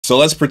So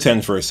let's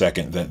pretend for a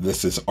second that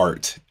this is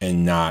art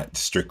and not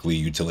strictly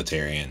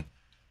utilitarian.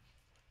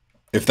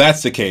 If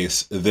that's the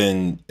case,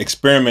 then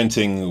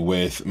experimenting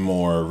with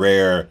more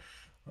rare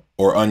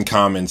or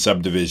uncommon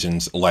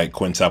subdivisions like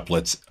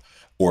quintuplets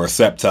or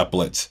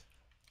septuplets,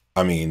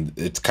 I mean,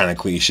 it's kind of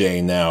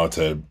cliche now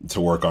to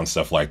work on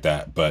stuff like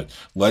that, but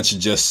let's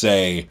just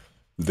say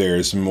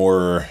there's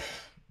more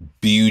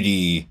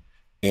beauty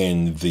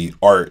in the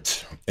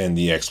art and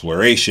the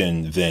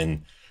exploration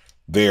than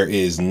there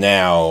is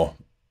now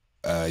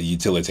a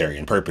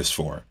utilitarian purpose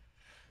for.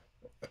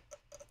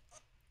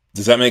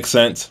 Does that make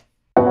sense?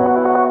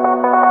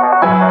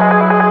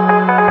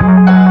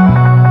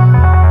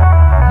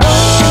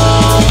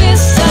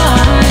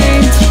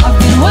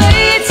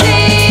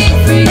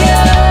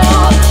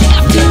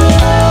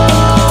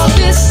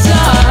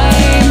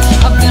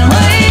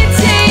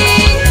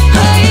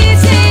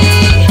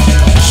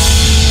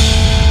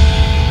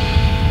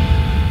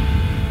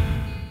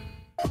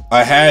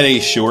 I had a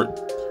short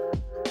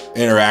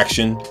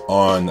interaction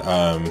on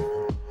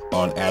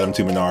Adam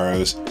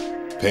Tumanaro's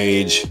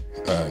page.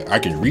 I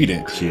can read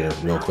it here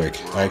real quick,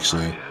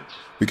 actually,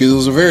 because it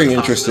was a very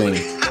interesting.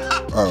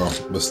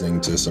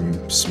 Listening to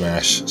some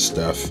Smash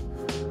stuff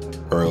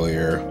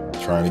earlier,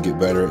 trying to get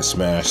better at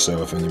Smash.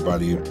 So if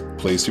anybody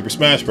plays Super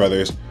Smash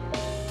Brothers,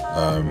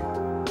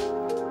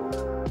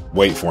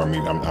 wait for me.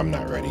 I'm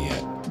not ready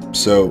yet.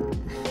 So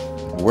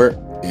where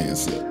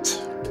is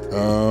it?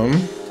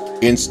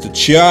 Insta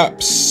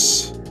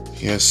Chops.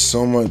 He has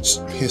so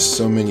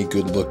many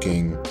good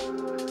looking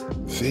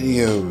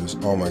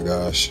videos. Oh my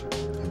gosh.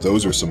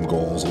 Those are some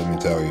goals, let me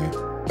tell you.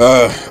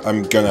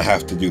 I'm gonna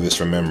have to do this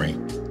from memory.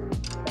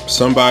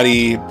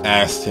 Somebody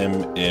asked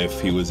him if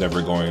he was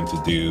ever going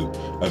to do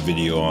a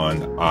video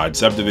on odd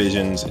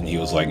subdivisions, and he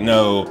was like,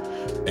 no.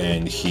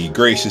 And he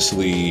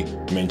graciously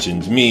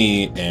mentioned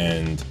me,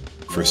 and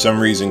for some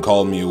reason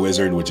called me a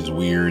wizard, which is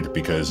weird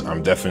because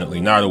I'm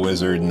definitely not a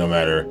wizard. No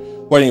matter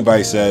what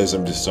anybody says,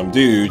 I'm just some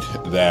dude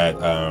that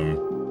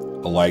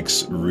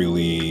likes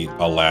really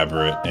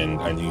elaborate and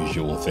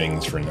unusual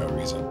things for no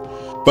reason.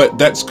 But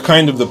that's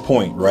kind of the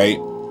point, right?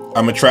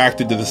 I'm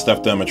attracted to the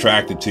stuff that I'm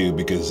attracted to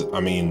because,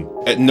 I mean,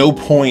 at no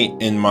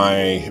point in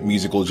my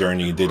musical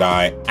journey did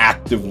I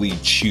actively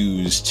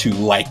choose to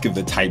like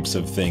the types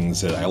of things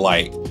that I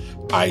like.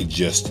 I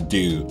just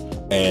do.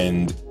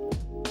 And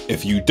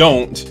if you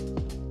don't,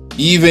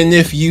 even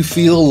if you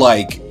feel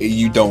like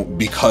you don't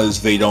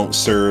because they don't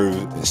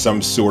serve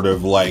some sort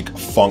of like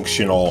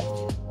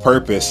functional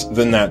purpose,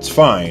 then that's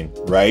fine,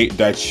 right?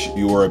 That's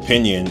your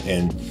opinion.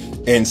 And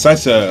in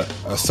such a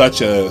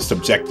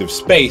subjective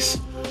space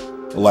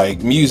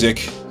like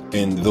music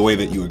and the way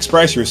that you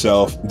express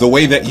yourself, the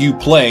way that you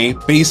play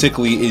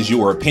basically is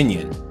your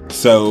opinion.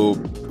 So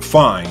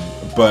fine,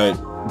 but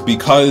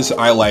because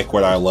I like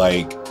what I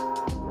like,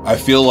 I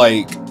feel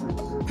like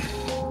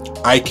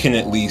I can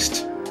at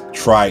least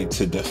try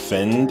to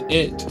defend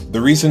it.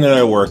 The reason that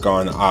I work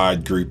on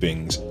odd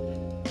groupings,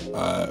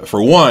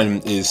 for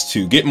one, is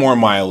to get more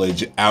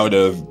mileage out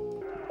of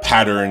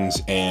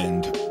patterns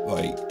and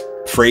like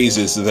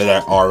phrases that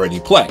I already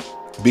play.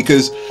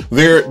 Because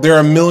there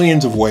are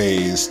millions of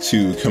ways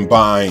to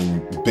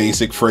combine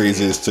basic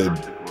phrases to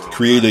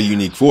create a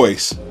unique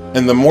voice.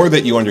 And the more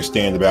that you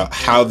understand about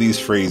how these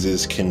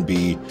phrases can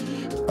be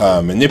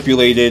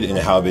manipulated and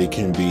how they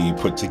can be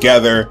put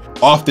together,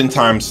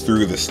 oftentimes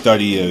through the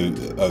study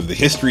of the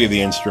history of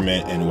the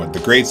instrument and what the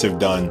greats have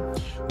done,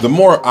 the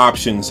more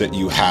options that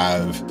you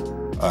have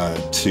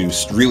to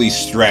really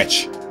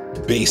stretch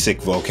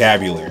basic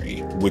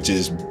vocabulary, which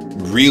is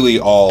really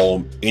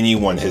all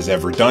anyone has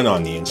ever done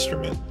on the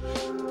instrument.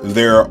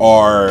 There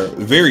are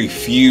very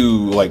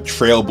few like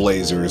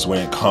trailblazers when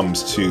it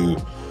comes to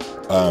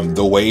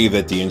the way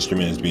that the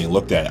instrument is being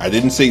looked at. I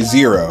didn't say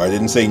zero, I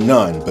didn't say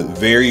none, but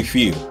very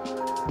few.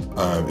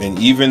 And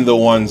even the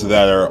ones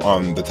that are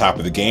on the top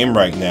of the game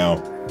right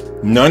now,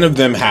 none of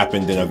them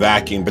happened in a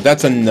vacuum, but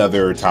that's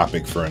another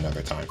topic for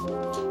another time.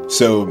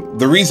 So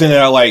the reason that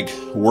I like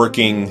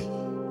working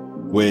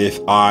with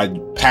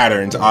odd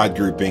patterns, odd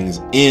groupings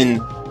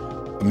in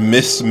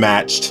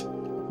mismatched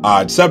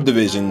odd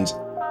subdivisions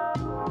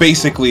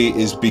basically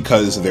is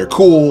because they're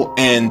cool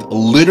and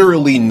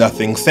literally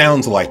nothing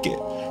sounds like it.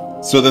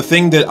 So the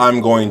thing that I'm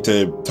going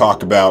to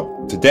talk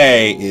about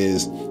today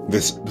is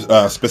this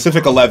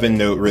specific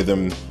 11-note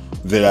rhythm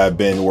that I've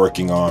been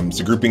working on. It's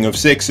a grouping of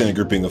 6 and a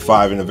grouping of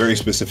 5 in a very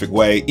specific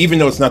way, even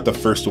though it's not the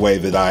first way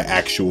that I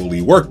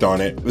actually worked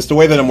on it. It's the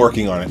way that I'm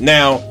working on it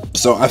now.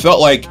 So I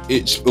felt like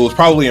it was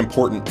probably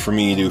important for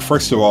me to,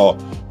 first of all,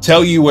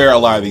 tell you where a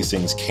lot of these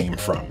things came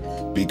from,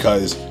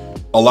 because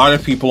a lot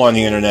of people on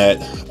the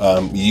internet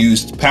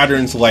used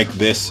patterns like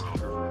this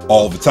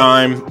all the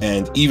time,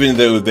 and even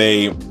though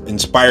they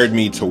inspired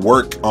me to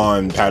work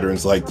on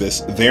patterns like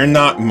this, they're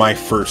not my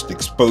first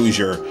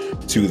exposure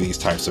to these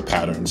types of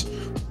patterns.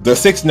 The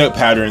 6-note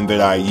pattern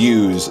that I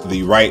use,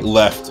 the right,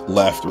 left,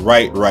 left,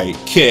 right, right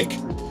kick,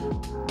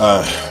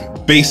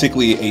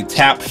 basically a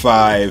tap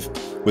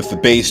 5 with the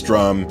bass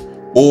drum,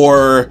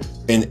 or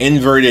an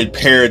inverted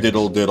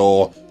paradiddle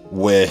diddle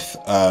with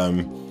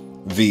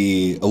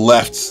the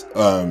lefts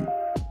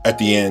at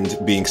the end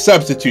being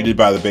substituted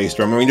by the bass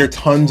drum. I mean, there are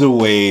tons of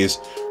ways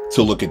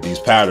to look at these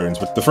patterns,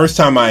 but the first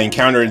time I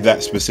encountered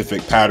that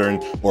specific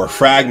pattern or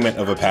fragment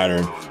of a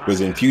pattern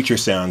was in Future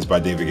Sounds by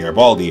David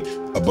Garibaldi,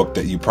 a book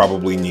that you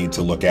probably need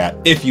to look at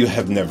if you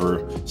have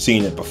never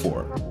seen it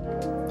before.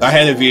 I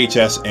had a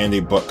VHS and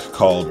a book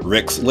called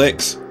Rick's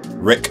Licks.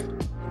 Rick's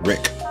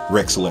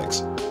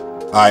Licks.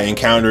 I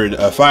encountered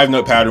a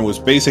 5-note pattern, was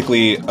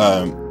basically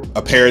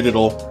a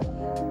paradiddle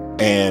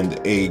and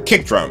a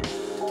kick drum.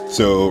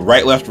 So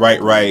right, left,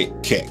 right,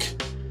 kick.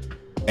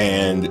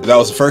 And that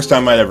was the first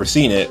time I'd ever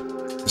seen it.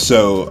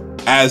 So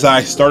as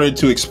I started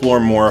to explore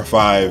more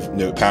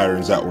 5-note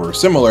patterns that were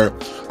similar,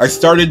 I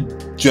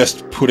started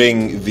just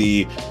putting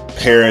the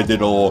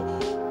paradiddle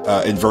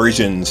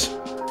inversions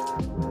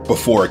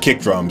before a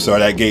kick drum. So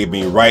that gave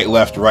me right,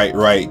 left,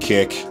 right,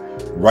 kick,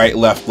 right,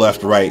 left,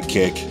 right,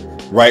 kick,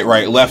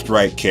 right, left,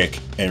 kick,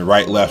 and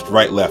right,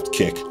 left,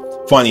 kick.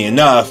 Funny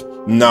enough,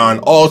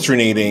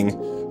 non-alternating.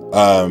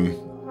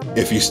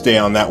 If you stay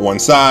on that one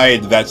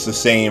side, that's the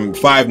same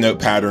 5-note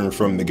pattern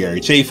from the Gary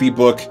Chafee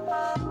book.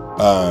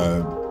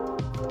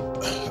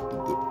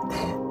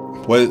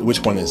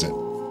 Which one is it?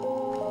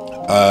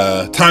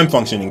 Time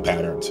functioning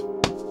patterns.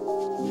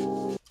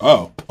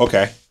 Oh,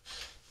 okay.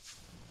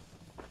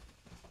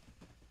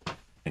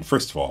 And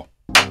first of all,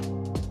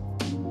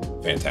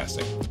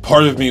 fantastic.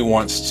 Part of me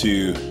wants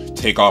to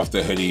take off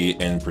the hoodie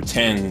and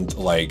pretend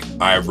like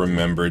I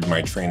remembered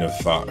my train of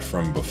thought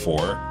from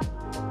before,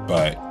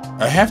 but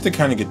I have to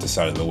kind of get this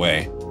out of the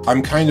way.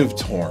 I'm kind of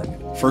torn.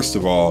 First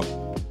of all,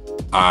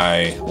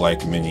 I,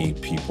 like many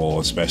people,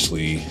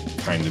 especially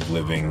kind of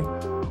living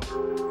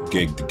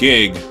gig to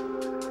gig,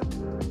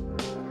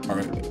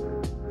 are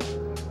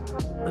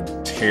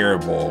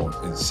terrible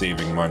at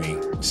saving money.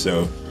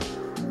 So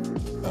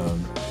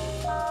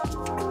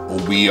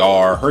we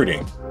are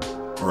hurting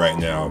right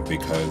now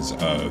because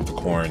of the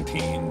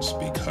quarantines,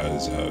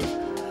 because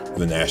of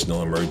the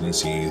national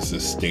emergencies, the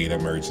state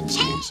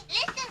emergencies.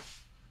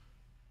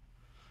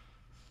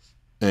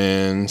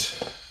 And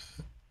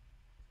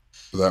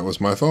that was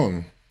my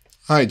phone.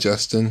 Hi,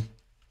 Justin.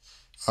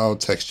 I'll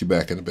text you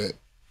back in a bit.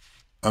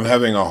 I'm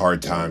having a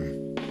hard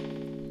time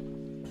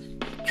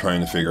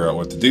trying to figure out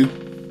what to do,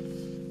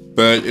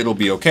 but it'll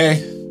be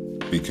okay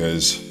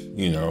because,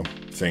 you know,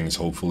 things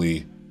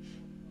hopefully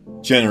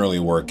generally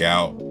work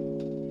out,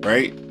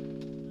 right?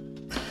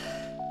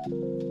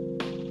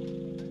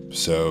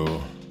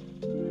 So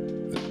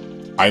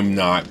I'm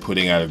not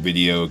putting out a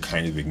video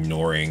kind of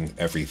ignoring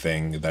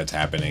everything that's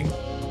happening.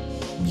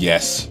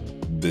 Yes,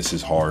 this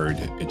is hard.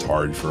 It's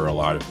hard for a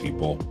lot of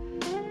people.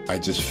 I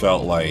just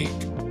felt like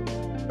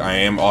I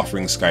am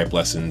offering Skype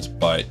lessons,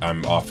 but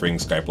I'm offering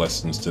Skype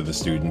lessons to the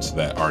students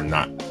that are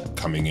not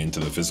coming into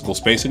the physical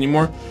space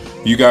anymore.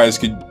 You guys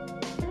could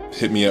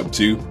hit me up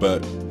too,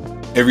 but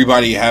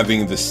everybody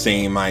having the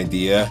same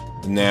idea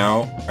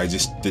now, I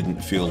just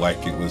didn't feel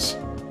like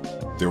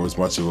there was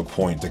much of a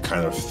point to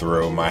kind of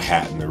throw my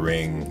hat in the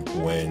ring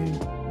when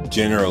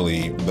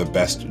generally the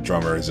best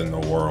drummers in the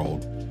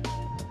world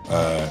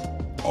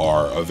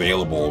are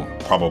available,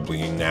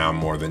 probably now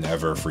more than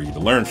ever, for you to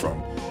learn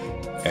from.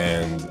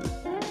 And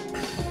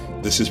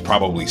this is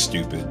probably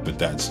stupid, but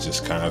that's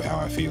just kind of how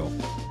I feel.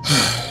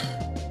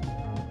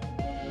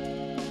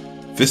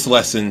 This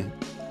lesson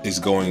is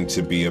going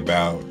to be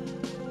about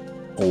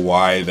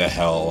why the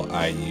hell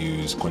I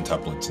use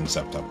quintuplets and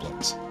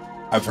septuplets.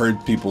 I've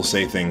heard people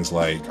say things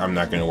like, I'm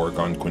not going to work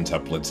on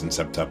quintuplets and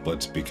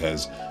septuplets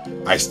because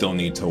I still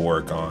need to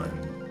work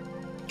on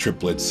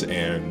triplets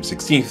and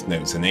 16th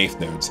notes and 8th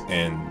notes,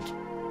 and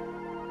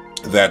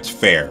that's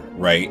fair,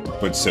 right?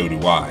 But so do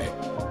I.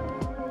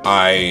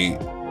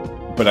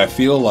 But I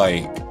feel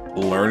like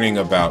learning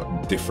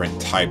about different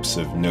types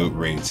of note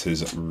rates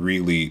is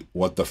really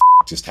what the f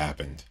just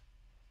happened.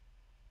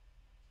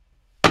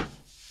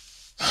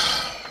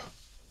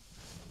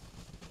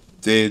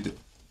 Did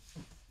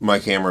my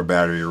camera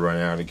battery run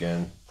out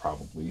again?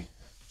 Probably.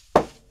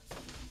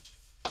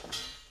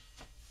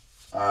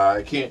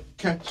 I can't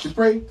catch a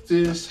break.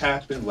 This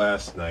happened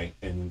last night,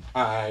 and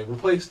I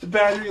replaced the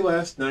battery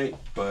last night,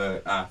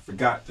 but I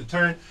forgot to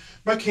turn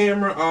my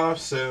camera off,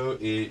 so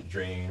it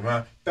drained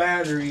my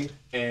battery,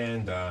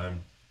 and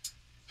I'm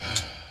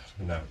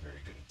not very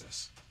good at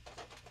this.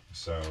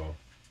 So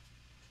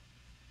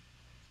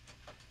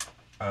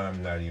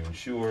I'm not even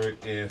sure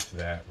if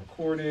that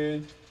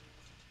recorded.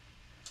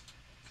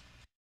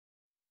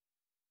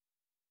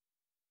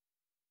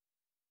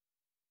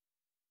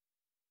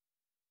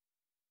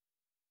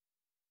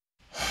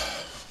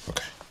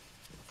 Okay.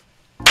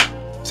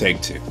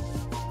 Take two.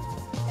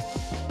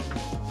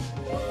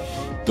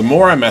 The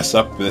more I mess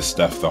up this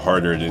stuff, the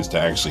harder it is to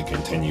actually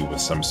continue with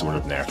some sort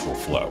of natural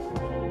flow.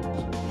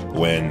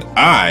 When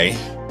I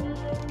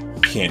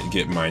can't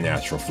get my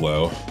natural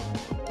flow,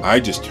 I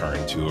just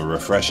turn to a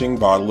refreshing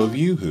bottle of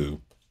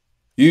Yoo-Hoo.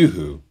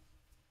 Yoo-Hoo.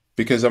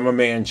 Because I'm a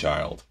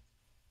man-child.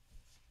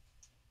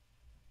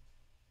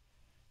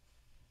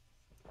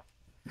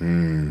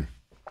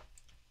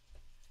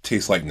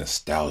 Tastes like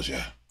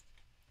nostalgia.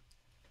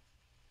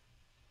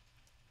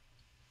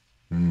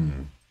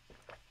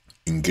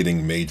 and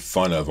getting made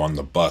fun of on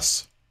the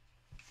bus.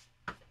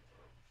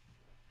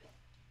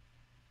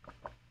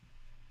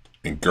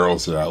 And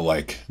girls that I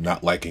like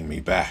not liking me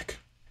back.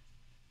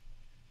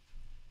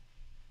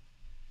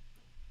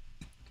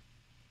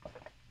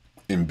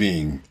 And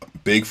being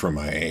big for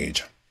my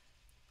age.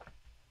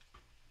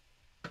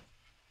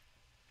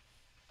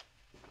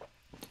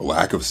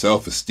 Lack of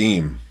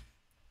self-esteem.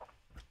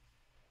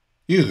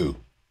 Yoo-hoo.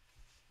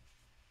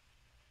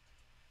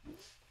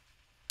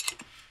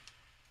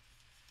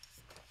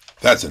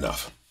 That's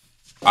enough.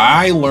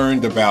 I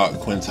learned about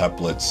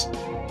quintuplets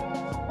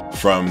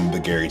from the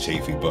Gary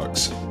Chafee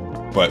books.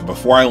 But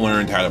before I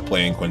learned how to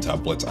play in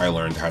quintuplets, I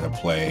learned how to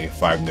play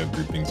 5-note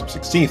groupings of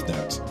 16th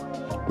notes.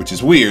 Which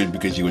is weird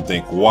because you would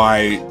think,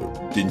 why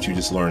didn't you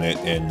just learn it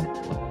in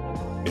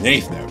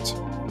 8th notes?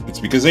 It's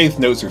because 8th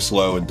notes are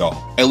slow and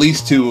dull. At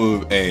least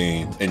to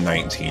a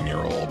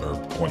 19-year-old or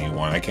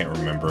 21, I can't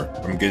remember.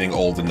 I'm getting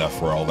old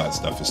enough where all that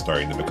stuff is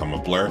starting to become a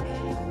blur.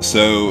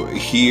 So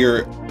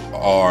here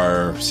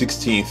are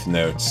 16th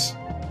notes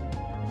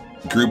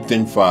grouped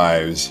in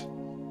 5s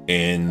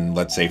in,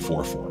 let's say,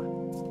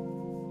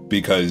 4/4.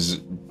 Because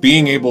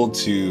being able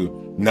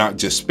to not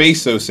just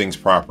space those things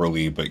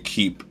properly, but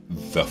keep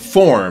the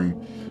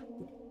form,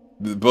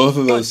 both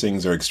of those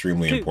things are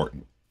extremely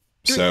important.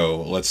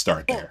 So let's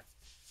start there.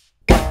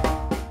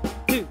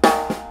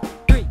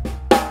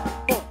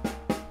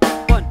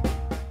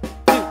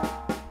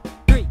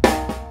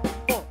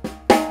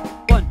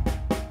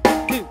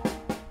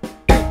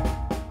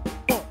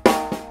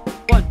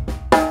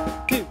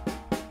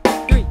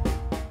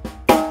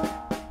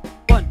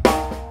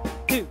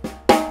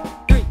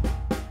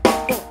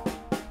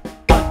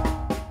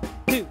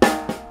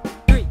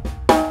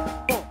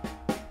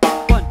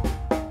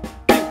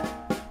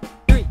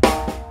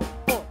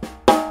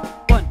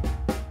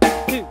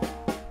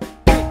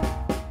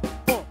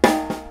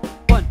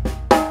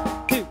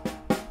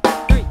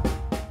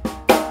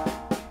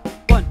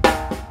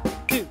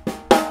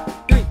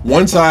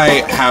 Once I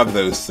have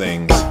those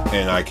things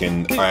and I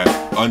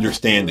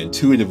understand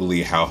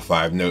intuitively how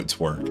 5 notes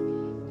work,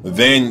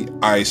 then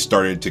I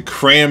started to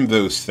cram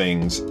those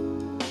things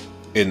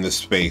in the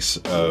space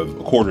of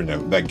a quarter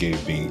note. That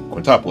gave me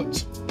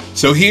quintuplets.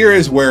 So here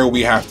is where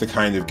we have to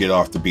kind of get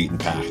off the beaten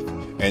path.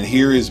 And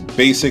here is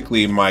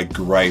basically my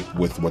gripe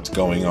with what's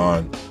going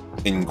on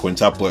in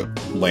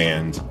quintuplet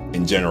land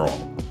in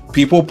general.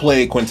 People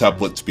play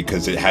quintuplets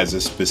because it has a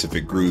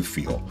specific groove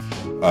feel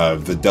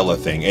of the Della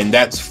thing, and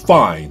that's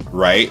fine,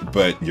 right?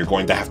 But you're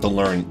going to have to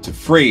learn to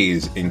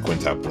phrase in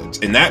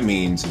quintuplets, and that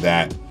means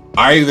that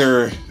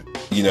either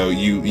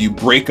you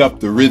break up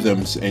the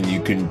rhythms and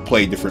you can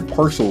play different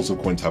parcels of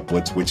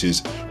quintuplets, which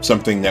is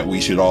something that we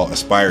should all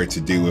aspire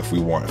to do if we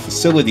want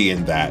facility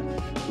in that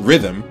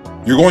rhythm.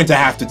 You're going to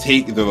have to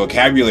take the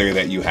vocabulary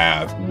that you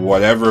have,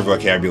 whatever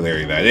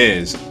vocabulary that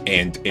is,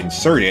 and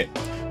insert it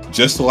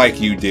just like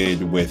you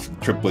did with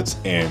triplets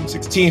and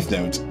 16th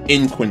notes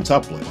in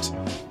quintuplets.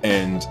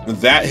 And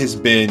that has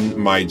been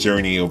my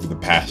journey over the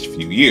past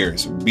few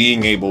years,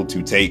 being able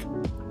to take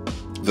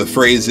the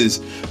phrases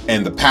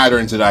and the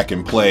patterns that I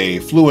can play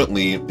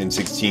fluently in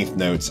 16th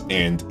notes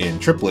and in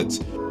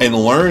triplets and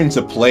learn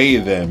to play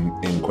them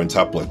in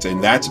quintuplets.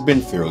 And that's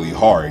been fairly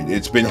hard.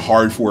 It's been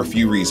hard for a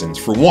few reasons.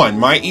 For one,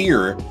 my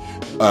ear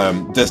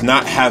does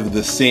not have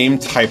the same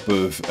type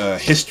of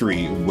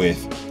history with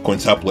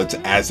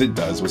quintuplets as it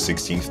does with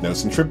 16th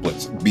notes and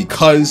triplets,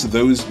 because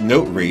those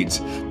note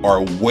rates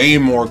are way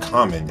more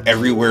common.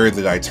 Everywhere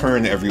that I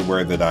turn,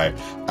 everywhere that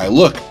I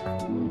look,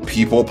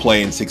 people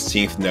play in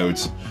 16th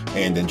notes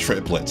and in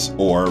triplets,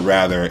 or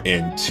rather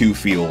in 2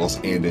 feels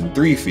and in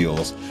 3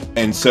 feels.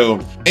 And so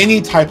any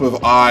type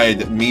of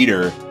odd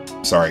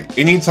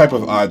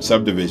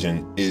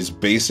subdivision is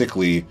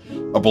basically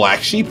a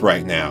black sheep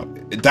right now.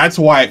 That's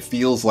why it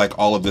feels like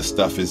all of this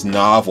stuff is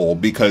novel,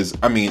 because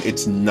I mean,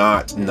 it's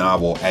not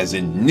novel as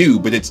in new,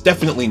 but it's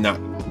definitely not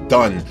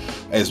done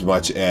as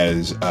much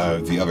as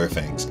the other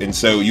things. And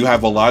so you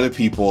have a lot of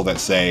people that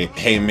say,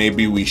 hey,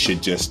 maybe we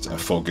should just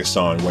focus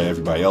on what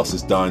everybody else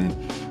has done.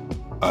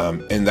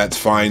 And that's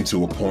fine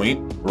to a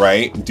point,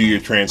 right? Do your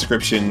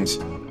transcriptions,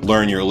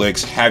 learn your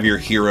licks, have your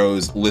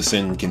heroes,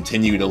 listen,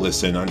 continue to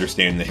listen,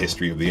 understand the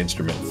history of the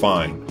instrument,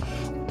 fine.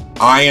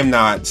 I am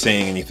not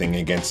saying anything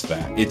against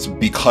that. It's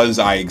because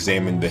I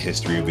examined the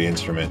history of the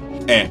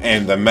instrument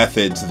and the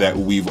methods that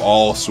we've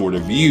all sort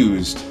of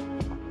used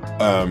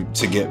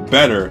to get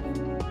better.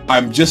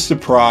 I'm just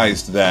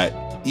surprised that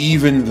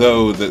even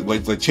though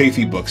like the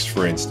Chafee books,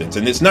 for instance,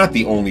 and it's not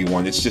the only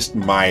one, it's just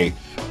my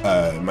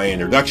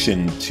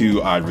introduction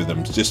to odd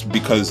rhythms, just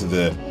because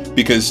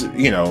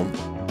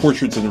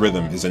Portraits in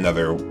Rhythm is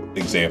another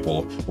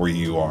example where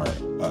you are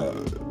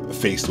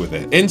faced with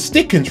it. And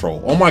stick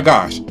control, oh my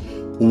gosh.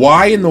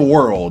 Why in the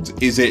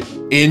world is it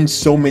in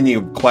so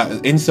many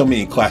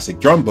classic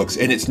drum books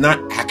and it's not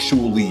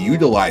actually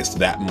utilized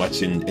that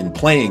much in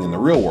playing in the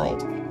real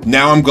world?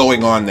 Now I'm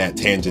going on that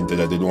tangent that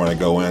I didn't want to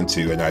go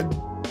into, and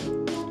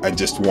I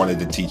just wanted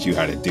to teach you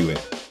how to do it.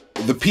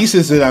 The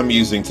pieces that I'm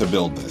using to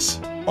build this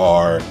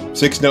are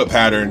 6-note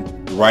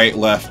pattern, right,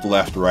 left,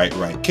 left, right,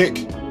 right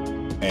kick,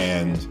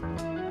 and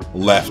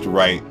left,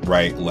 right,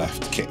 right,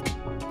 left kick.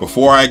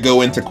 Before I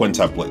go into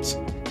quintuplets,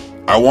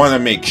 I want to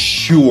make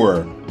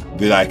sure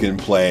that I can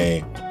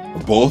play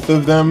both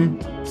of them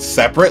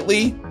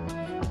separately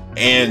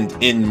and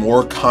in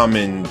more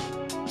common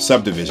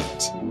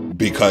subdivisions,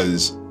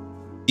 because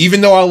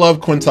even though I love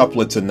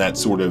quintuplets and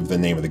that's sort of the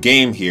name of the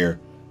game here,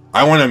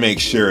 I want to make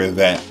sure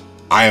that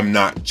I am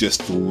not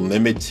just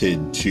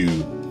limited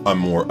to a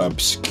more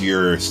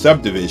obscure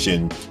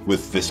subdivision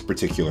with this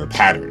particular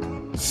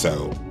pattern.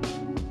 So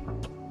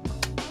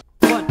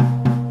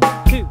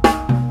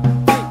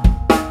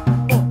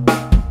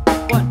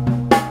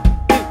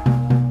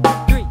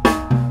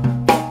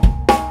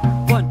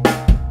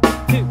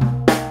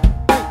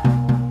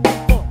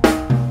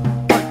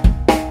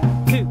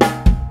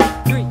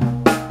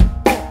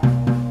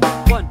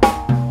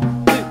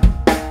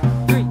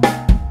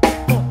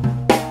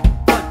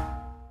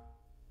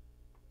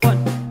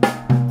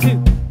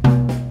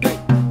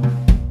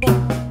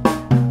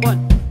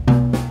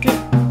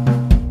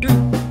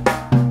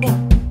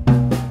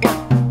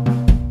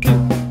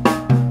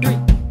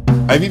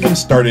I've even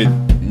started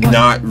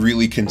not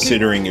really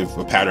considering if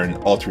a pattern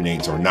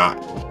alternates or not.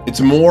 It's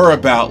more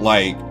about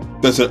like,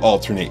 does it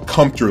alternate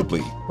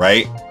comfortably,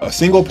 right? A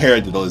single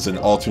paradiddle is an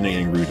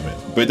alternating rudiment,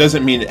 but it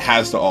doesn't mean it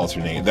has to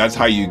alternate. That's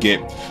how you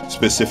get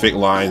specific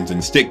lines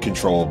and stick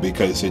control,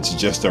 because it's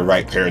just a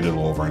right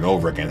paradiddle over and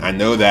over again. I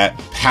know that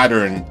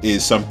pattern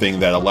is something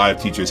that a lot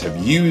of teachers have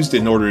used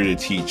in order to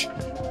teach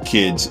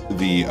kids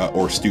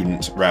or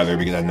students rather,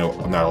 because I know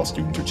not all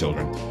students are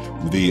children,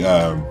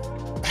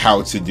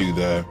 how to do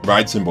the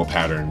ride cymbal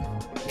pattern.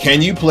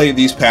 Can you play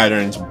these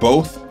patterns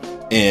both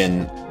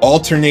in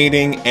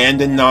alternating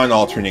and in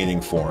non-alternating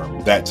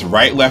form? That's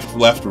right, left,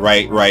 left,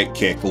 right, right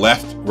kick,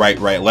 left, right,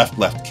 left,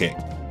 left kick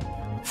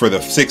for the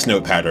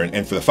 6-note pattern,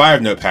 and for the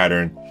 5-note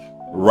pattern,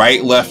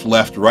 right, left,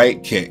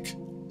 right kick,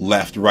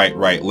 left,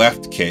 right,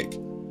 left kick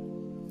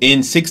in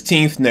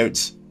 16th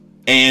notes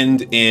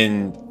and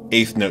in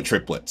 8th note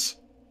triplets.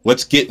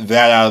 Let's get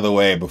that out of the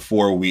way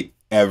before we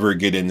ever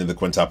get into the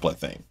quintuplet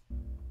thing.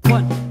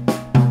 1,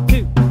 2,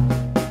 3,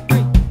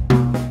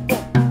 4.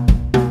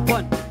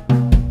 1,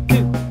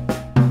 2,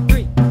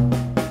 3, 4. 1, 2, 3,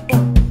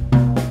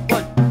 4.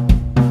 1,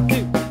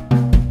 2, 3,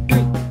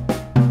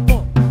 4.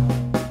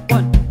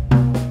 1, 2,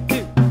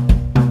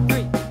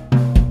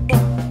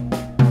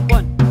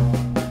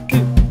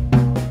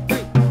 3, 4.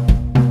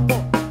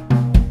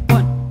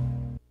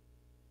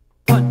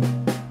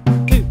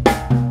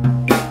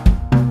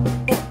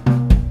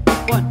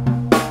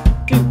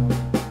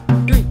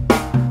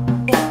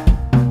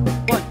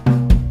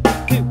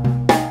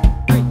 1,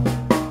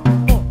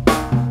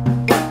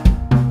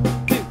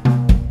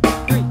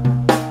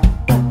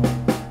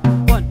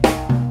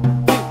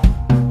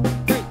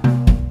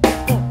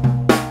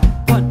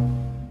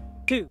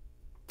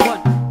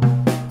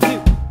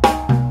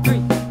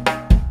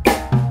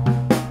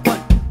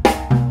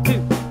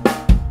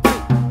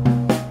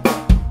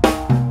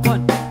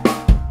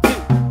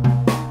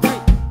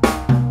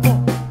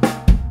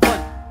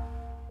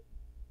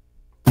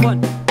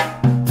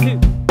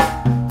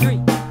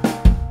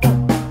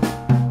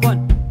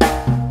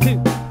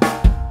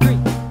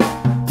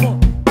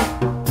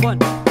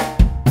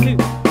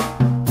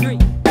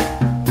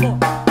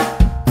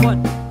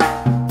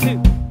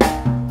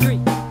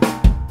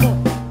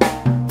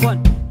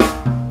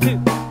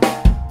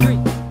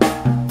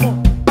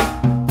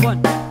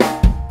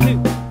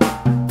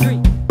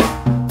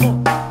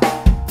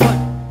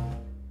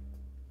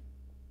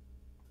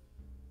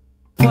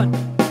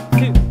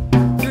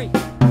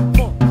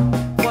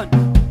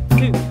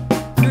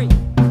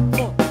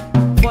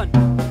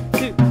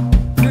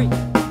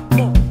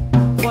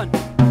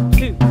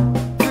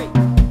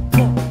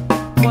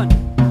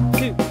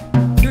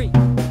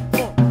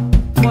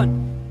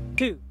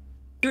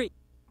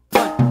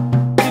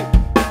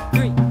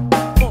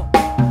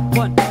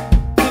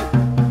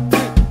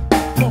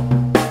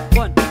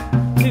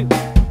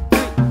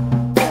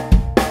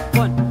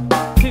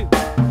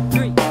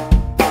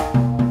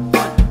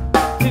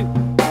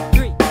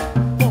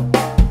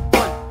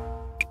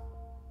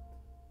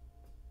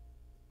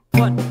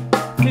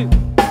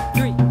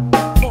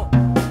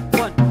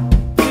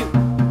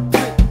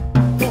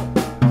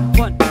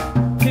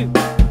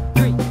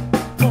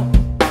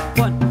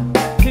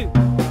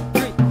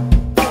 1,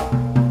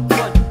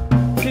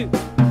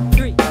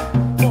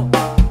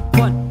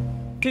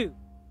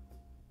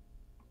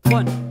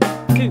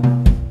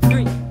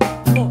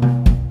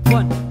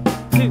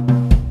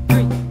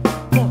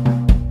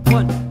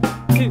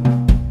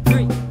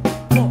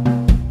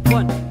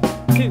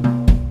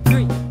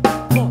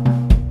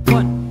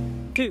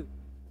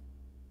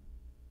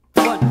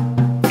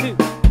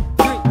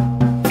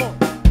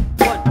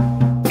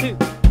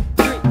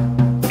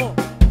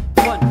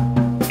 2, 3, 4.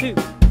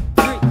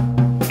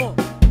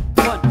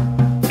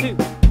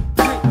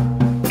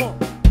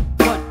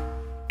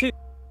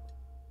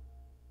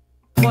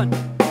 1,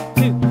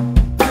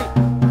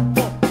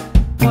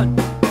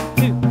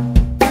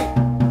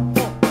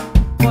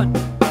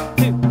 2,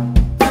 3,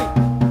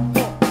 4.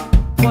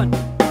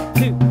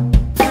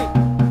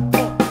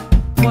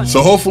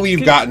 So hopefully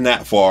you've gotten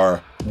that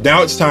far.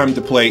 Now it's time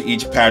to play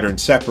each pattern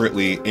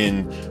separately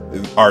in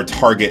our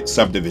target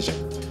subdivision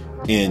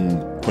in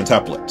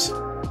quintuplets.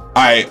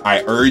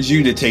 I urge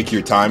you to take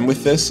your time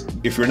with this.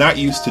 If you're not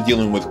used to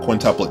dealing with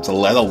quintuplets,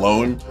 let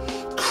alone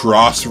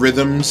cross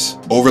rhythms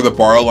over the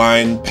bar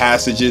line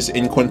passages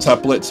in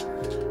quintuplets,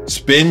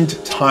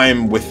 spend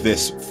time with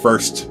this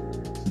first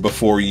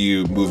before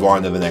you move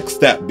on to the next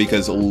step,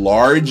 because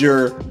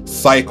larger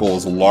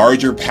cycles,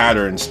 larger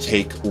patterns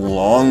take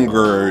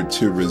longer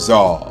to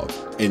resolve,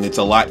 and it's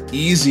a lot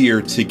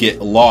easier to get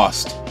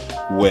lost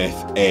with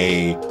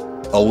a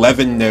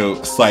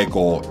 11-note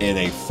cycle in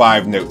a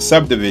 5-note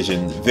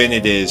subdivision than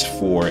it is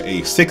for a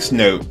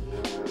 6-note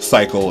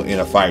cycle in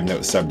a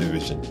 5-note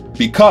subdivision,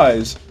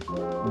 because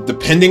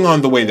depending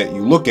on the way that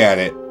you look at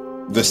it,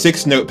 the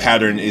 6-note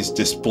pattern is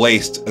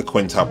displaced a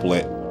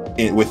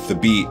quintuplet with the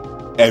beat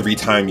every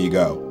time you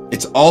go.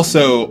 It's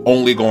also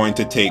only going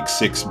to take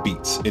 6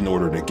 beats in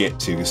order to get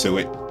to, so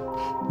it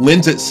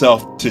lends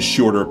itself to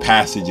shorter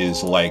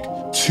passages like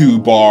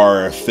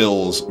 2-bar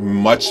fills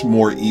much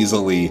more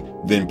easily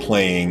than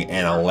playing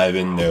an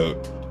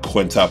 11-note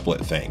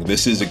quintuplet thing.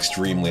 This is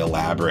extremely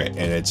elaborate,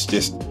 and it's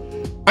just,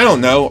 I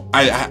don't know,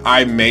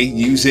 I may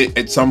use it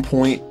at some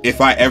point.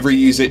 If I ever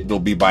use it, it'll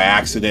be by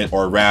accident,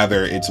 or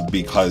rather it's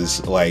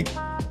because like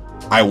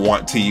I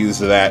want to use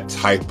that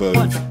type of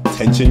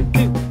tension.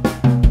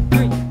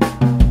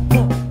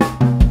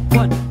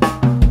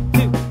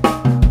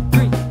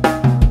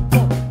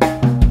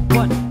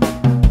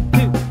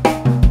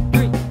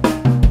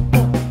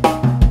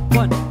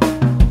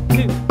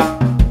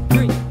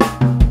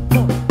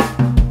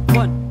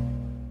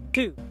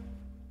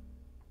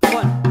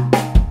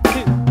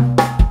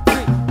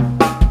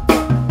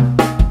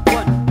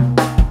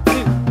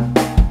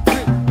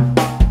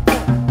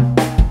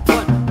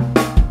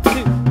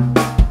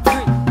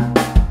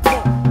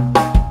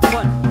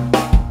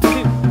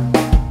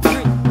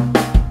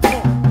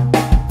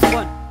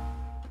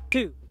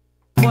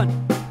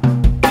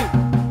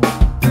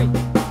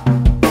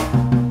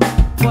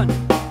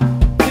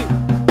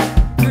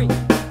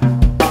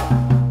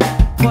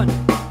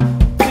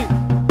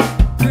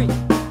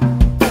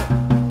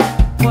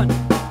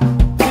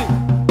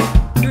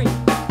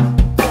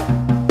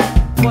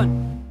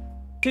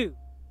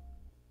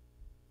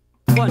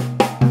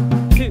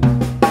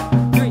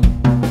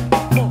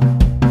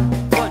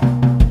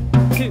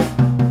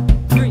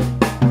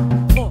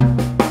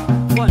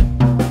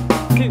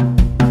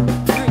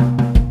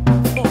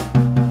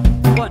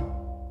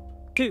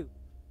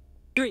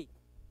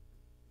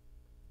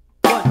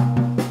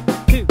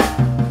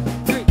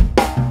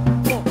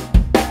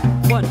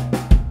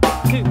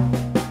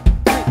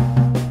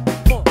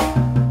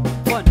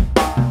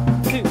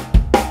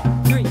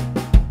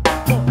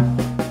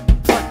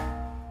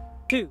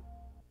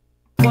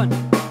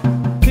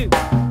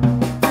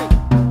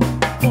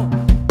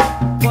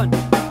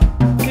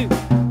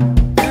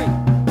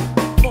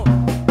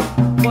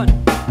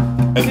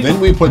 And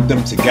then we put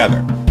them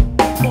together,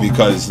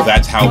 because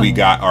that's how we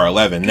got our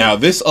 11. Now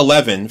this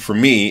 11 for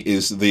me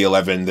is the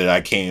 11 that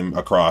I came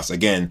across,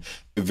 again,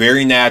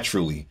 very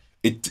naturally.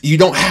 You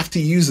don't have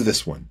to use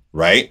this one,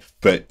 right?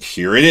 But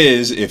here it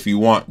is if you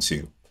want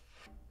to.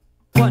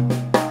 1,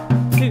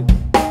 2,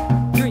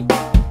 3,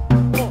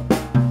 4.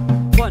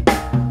 1, 2, 3, 4. 1,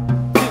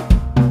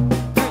 2,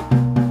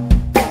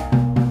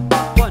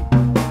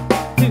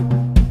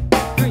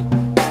 3, 4.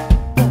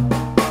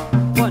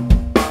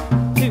 1,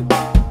 2,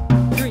 3,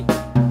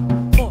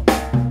 4.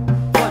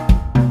 1,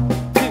 2,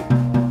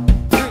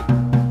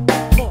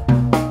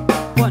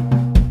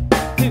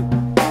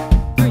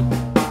 3,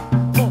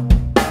 4.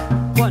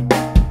 1, 2, 3, 4. 1,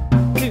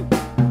 2,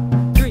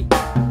 3,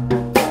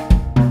 4.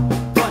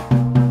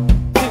 1,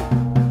 2,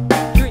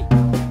 3,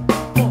 4.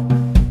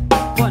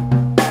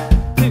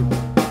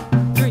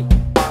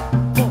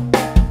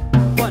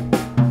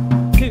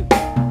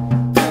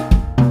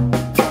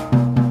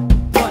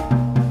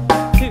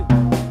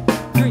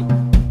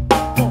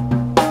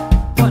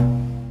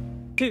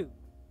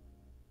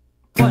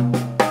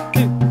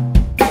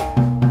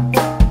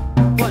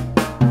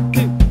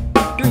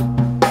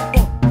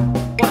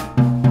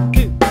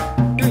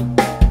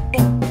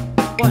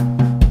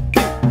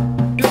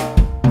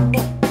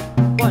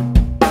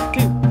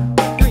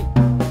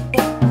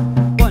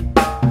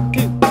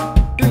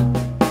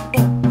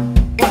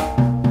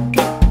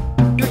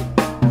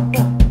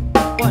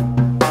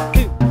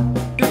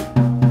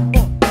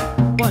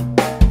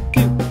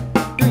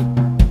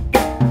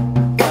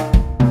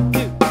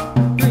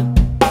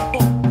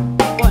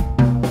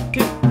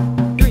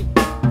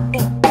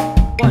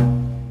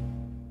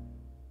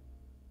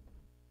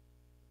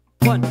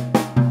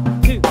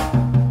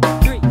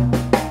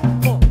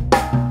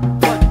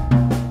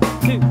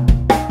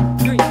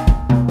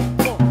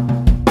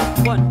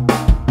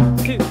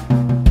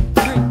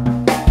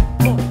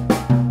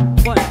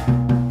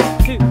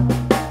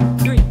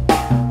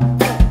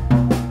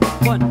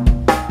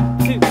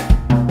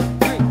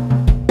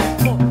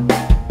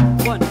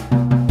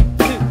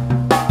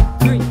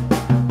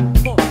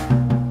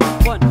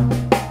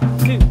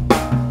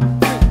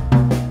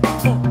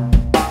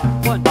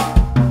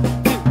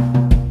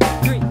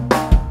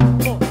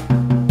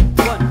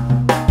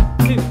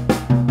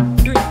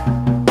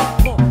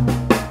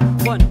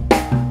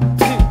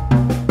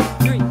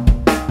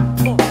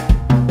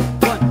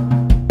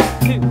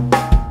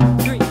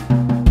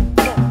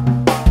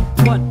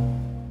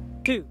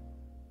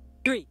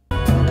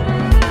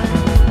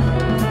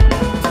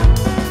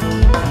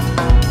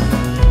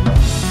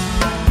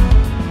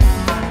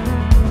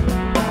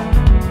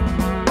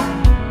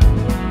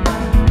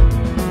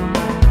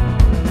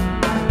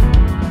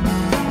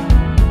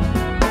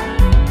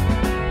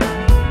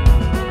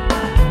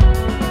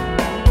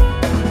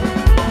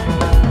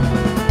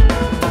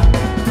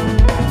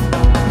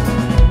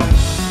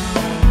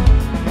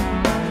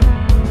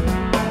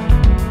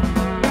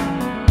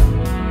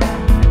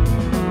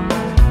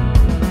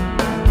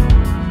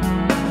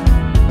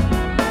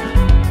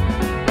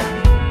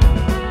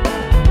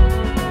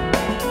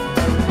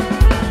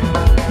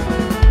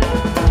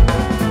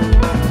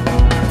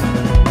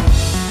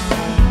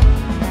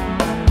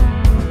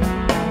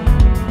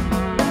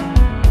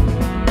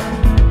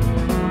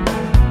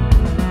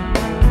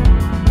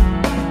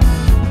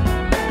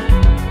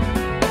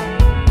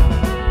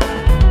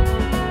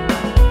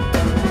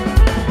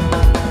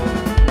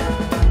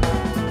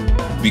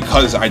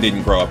 because I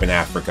didn't grow up in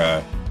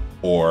Africa,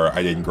 or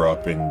I didn't grow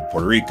up in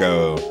Puerto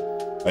Rico,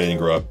 I didn't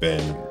grow up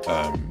in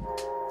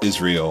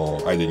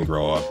Israel, I didn't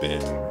grow up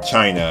in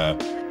China,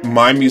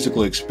 my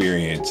musical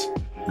experience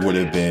would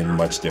have been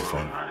much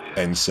different.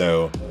 And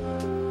so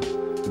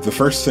the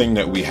first thing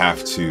that we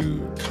have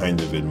to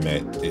kind of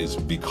admit is,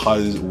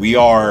 because we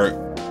are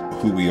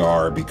who we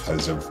are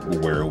because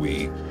of where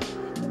we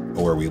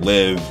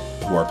live,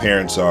 who our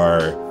parents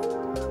are,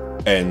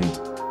 and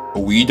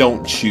we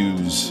don't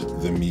choose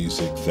the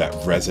music that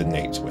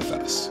resonates with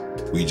us.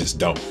 We just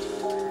don't.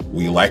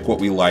 We like what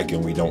we like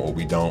and we don't what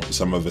we don't.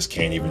 Some of us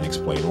can't even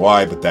explain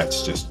why, but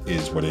that's just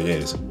is what it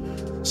is.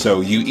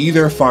 So you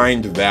either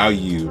find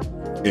value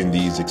in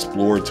these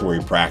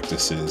exploratory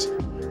practices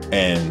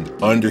and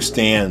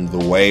understand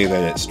the way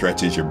that it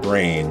stretches your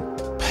brain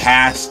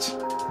past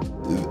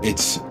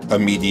its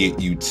immediate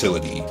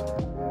utility,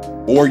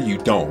 or you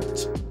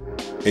don't.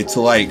 It's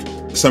like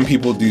some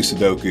people do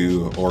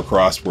Sudoku or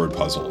crossword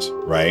puzzles,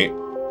 right?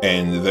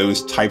 And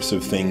those types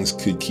of things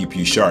could keep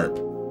you sharp.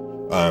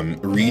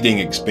 Reading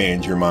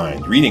expands your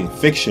mind. Reading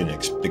fiction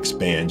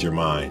expands your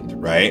mind,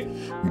 right?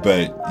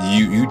 But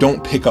you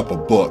don't pick up a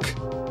book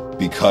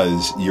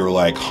because you're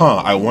like,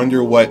 I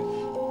wonder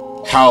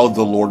how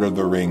the Lord of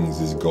the Rings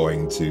is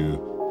going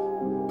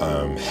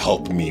to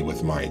help me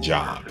with my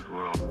job.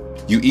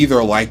 You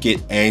either like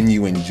it and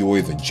you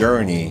enjoy the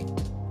journey,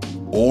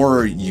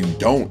 or you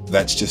don't.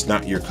 That's just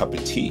not your cup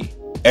of tea.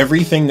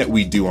 Everything that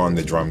we do on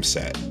the drum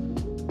set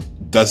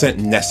doesn't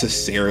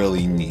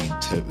necessarily need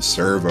to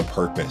serve a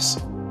purpose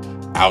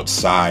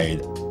outside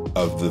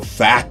of the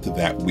fact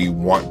that we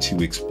want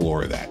to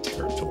explore that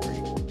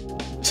territory.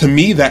 To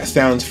me, that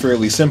sounds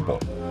fairly simple.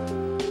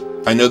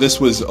 I know this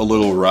was a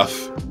little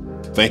rough.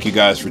 Thank you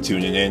guys for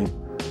tuning in.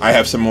 I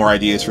have some more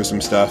ideas for some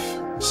stuff,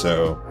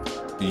 so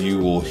you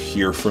will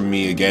hear from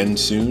me again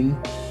soon,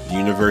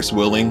 universe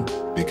willing,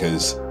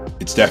 because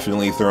it's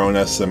definitely thrown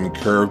us some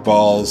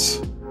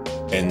curveballs.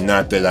 And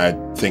not that I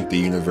think the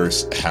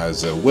universe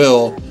has a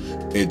will,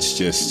 it's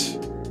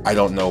just, I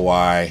don't know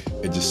why.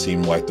 It just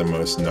seemed like the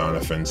most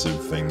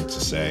non-offensive thing to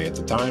say at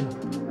the time.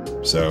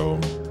 So,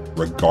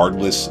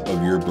 regardless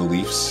of your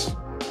beliefs,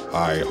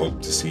 I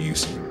hope to see you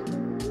soon.